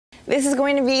This is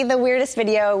going to be the weirdest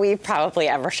video we've probably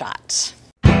ever shot.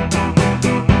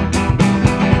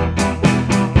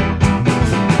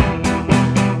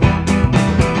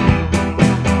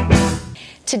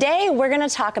 Today, we're going to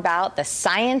talk about the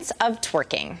science of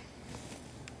twerking.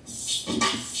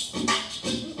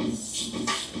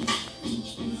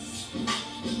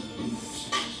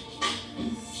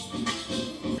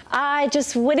 I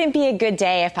just wouldn't be a good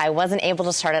day if I wasn't able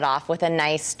to start it off with a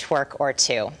nice twerk or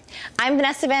two. I'm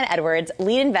Vanessa Van Edwards,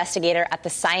 lead investigator at the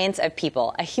Science of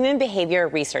People, a human behavior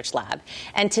research lab.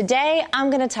 And today, I'm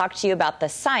going to talk to you about the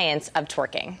science of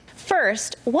twerking.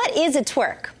 First, what is a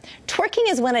twerk? Twerking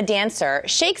is when a dancer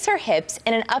shakes her hips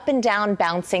in an up and down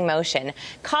bouncing motion,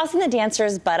 causing the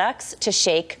dancer's buttocks to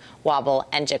shake, wobble,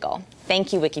 and jiggle.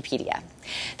 Thank you, Wikipedia.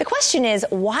 The question is,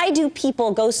 why do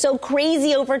people go so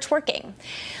crazy over twerking?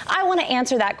 I want to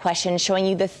answer that question showing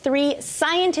you the 3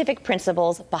 scientific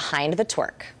principles behind the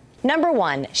twerk. Number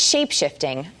 1,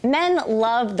 shape-shifting. Men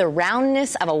love the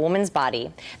roundness of a woman's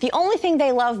body. The only thing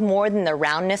they love more than the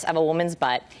roundness of a woman's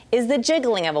butt is the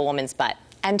jiggling of a woman's butt,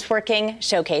 and twerking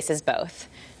showcases both.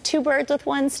 2 birds with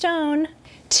 1 stone.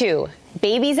 2,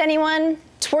 babies, anyone?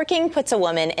 Twerking puts a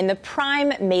woman in the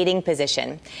prime mating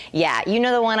position. Yeah, you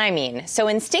know the one I mean. So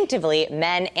instinctively,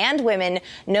 men and women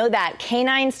know that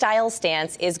canine-style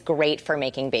stance is great for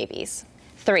making babies.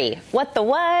 3, what the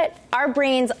what? Our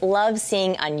brains love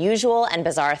seeing unusual and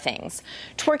bizarre things.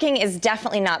 Twerking is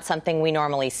definitely not something we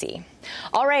normally see.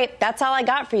 All right, that's all I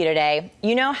got for you today.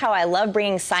 You know how I love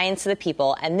bringing science to the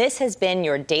people, and this has been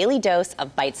your daily dose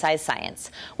of bite-sized science.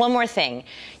 One more thing,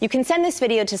 you can send this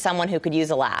video to someone who could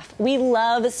use a laugh. We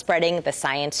love spreading the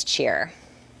science cheer.